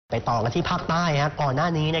ไปต่อกันที่ภาคใต้ฮะก่อนหน้า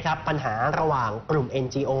นี้นะครับปัญหาระหว่างกลุ่ม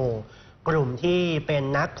NGO กลุ่มที่เป็น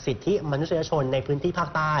นักสิทธิมนุษยชนในพื้นที่ภาค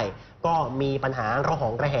ใต้ก็มีปัญหาระหอ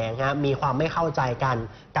งระแหงฮะมีความไม่เข้าใจกัน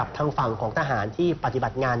กับทางฝั่งของทหารที่ปฏิบั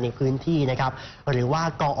ติงานในพื้นที่นะครับหรือว่า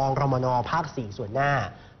กอ.รมน.ภาค4ส่วนหน้า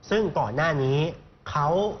ซึ่งก่อนหน้านี้เขา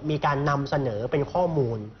มีการนำเสนอเป็นข้อ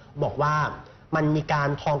มูลบอกว่ามันมีการ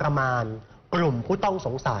ทรมานกลุ่มผู้ต้องส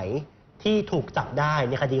งสัยที่ถูกจับได้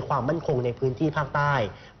ในคดีความมั่นคงในพื้นที่ภาคใต้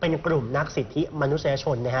เป็นกลุ่มนักสิทธิมนุษยช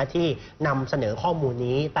นนะฮะที่นำเสนอข้อมูล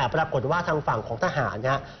นี้แต่ปรากฏว่าทางฝั่งของทหารน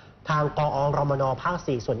ะทางกอ.รมน.ภาค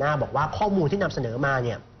4ส่วนหน้าบอกว่าข้อมูลที่นำเสนอมาเ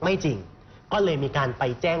นี่ยไม่จริงก็เลยมีการไป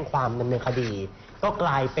แจ้งความดำเนินคดีก็กล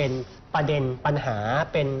ายเป็นประเด็นปัญหา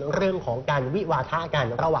เป็นเรื่องของการวิวาทะกัน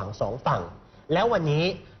ระหว่างสองฝั่งแล้ววันนี้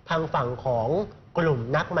ทางฝั่งของกลุ่ม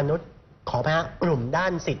นักมนุษย์กลุ่มด้า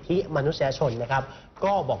นสิทธิมนุษยชนนะครับ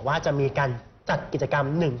ก็บอกว่าจะมีการจัดกิจกรรม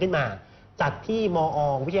หนึ่งขึ้นมาจัดที่มอ.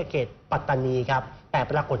วิทยาเขตปัตตานีครับแต่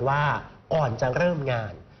ปรากฏว่าก่อนจะเริ่มงา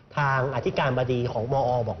นทางอธิการบดีของม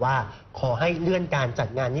อ.บอกว่าขอให้เลื่อนการจัด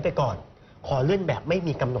งานนี้ไปก่อนขอเลื่อนแบบไม่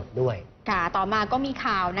มีกำหนดด้วยค่ะต่อมาก็มี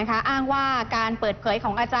ข่าวนะคะอ้างว่าการเปิดเผยข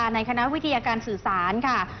องอาจารย์ในคณะวิทยาการสื่อสาร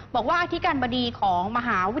ค่ะบอกว่าอธิการบดีของมห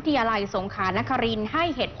าวิทยาลัยสงขลานครินทร์ให้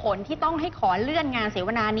เหตุผลที่ต้องให้ขอเลื่อนงานเสว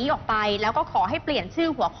นานี้ออกไปแล้วก็ขอให้เปลี่ยนชื่อ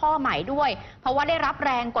หัวข้อใหม่ด้วยเพราะว่าได้รับแ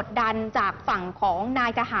รงกดดันจากฝั่งของนา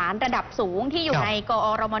ยทหารระดับสูงที่อยู่ในกอ.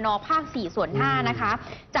รมน.ภาค4ส่วน5นะคะ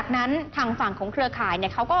จากนั้นทางฝั่งของเครือข่ายเนี่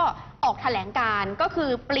ยเขาก็ออกแถลงการก็คือ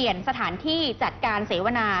เปลี่ยนสถานที่จัดการเสว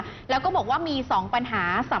นาแล้วก็บอกว่ามี2ปัญหา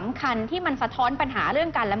สำคัญที่มันสะท้อนปัญหาเรื่อง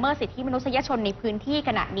การละเมิดสิทธิมนุษยชนในพื้นที่ข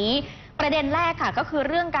ณะนี้ประเด็นแรกค่ะก็คือ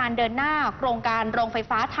เรื่องการเดินหน้าโครงการโรงไฟ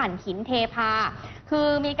ฟ้าถ่านหินเทพาคือ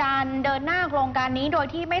มีการเดินหน้าโครงการนี้โดย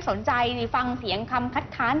ที่ไม่สนใจฟังเสียงคำคัด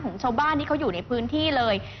ค้านของชาวบ้านที่เขาอยู่ในพื้นที่เล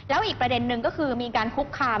ยแล้วอีกประเด็นหนึ่งก็คือมีการคุก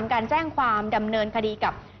คามการแจ้งความดำเนินคดี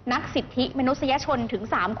กับนักสิทธิมนุษยชนถึง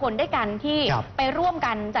3คนด้วยกันที่ไปร่วม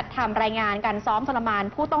กันจัดทำรายงานการซ้อมทรมาน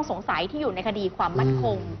ผู้ต้องสงสัยที่อยู่ในคดีความมั่นค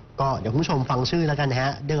งก็เดี๋ยวคุณผู้ชมฟังชื่อแล้วกันนะฮ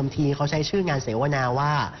ะเดิมทีเขาใช้ชื่องานเสวนาว่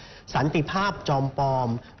าสันติภาพจอมปลอม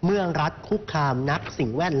เมื่อรัฐคุกคามนักสิ่ง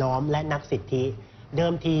แวดล้อมและนักสิทธิเดิ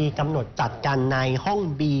มทีกำหนดจัดกันในห้อง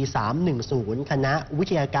B310 คณะวิ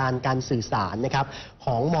ทยาการการสื่อสารนะครับข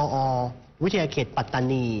องมอ.วิทยาเขตปัตตา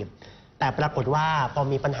นีแต่ปรากฏว่าพอ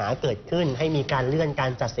มีปัญหาเกิดขึ้นให้มีการเลื่อนกา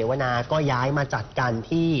รจัดเสวนาก็ย้ายมาจัดกัน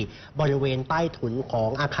ที่บริเวณใต้ถุนของ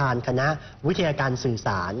อาคารคณะวิทยาการสื่อส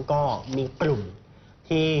ารก็มีกลุ่ม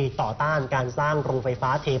ที่ต่อต้านการสร้างโรงไฟฟ้า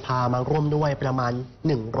เทพามาร่วมด้วยประมาณ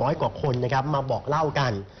100 กว่าคนนะครับมาบอกเล่ากั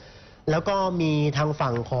นแล้วก็มีทาง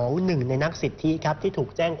ฝั่งของหนึ่งในนักสิทธิครับที่ถูก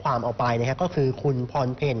แจ้งความเอาไปนะครับก็คือคุณพร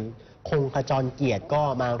เพ็ญคงขจรเกียรติก็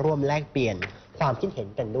มาร่วมแลกเปลี่ยนความคิดเห็น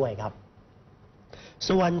กันด้วยครับ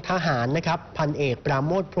ส่วนทหารนะครับพันเอกปราโ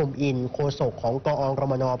มทพรหมอินทร์โฆษกของกอ.ร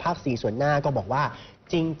มน.ภาค4ส่วนหน้าก็บอกว่า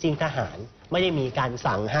จริงๆทหารไม่ได้มีการ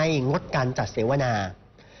สั่งให้งดการจัดเสวนา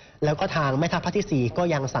แล้วก็ทางแม่ทัพภาคที่4ก็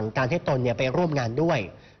ยังสั่งการให้ตนเนี่ยไปร่วมงานด้วย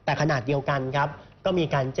แต่ขณะเดียวกันครับก็มี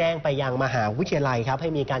การแจ้งไปยังมหาวิทยาลัยครับให้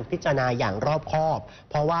มีการพิจารณาอย่างรอบคอบ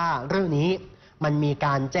เพราะว่าเรื่องนี้มันมีก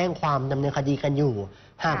ารแจ้งความดำเนินคดีกันอยู่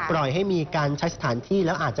หากปล่อยให้มีการใช้สถานที่แ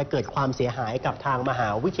ล้วอาจจะเกิดความเสียหายกับทางมหา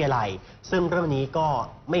วิทยาลัยซึ่งเรื่องนี้ก็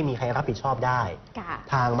ไม่มีใครรับผิดชอบได้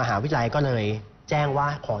ทางมหาวิทยาลัยก็เลยแจ้งว่า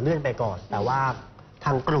ขอเลื่อนไปก่อนแต่ว่าท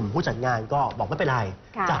างกลุ่มผู้จัดงานก็บอกไม่เป็นไร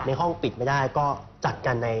จัดในห้องปิดไม่ได้ก็จัด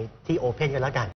กันในที่โอเพนกันแล้วกัน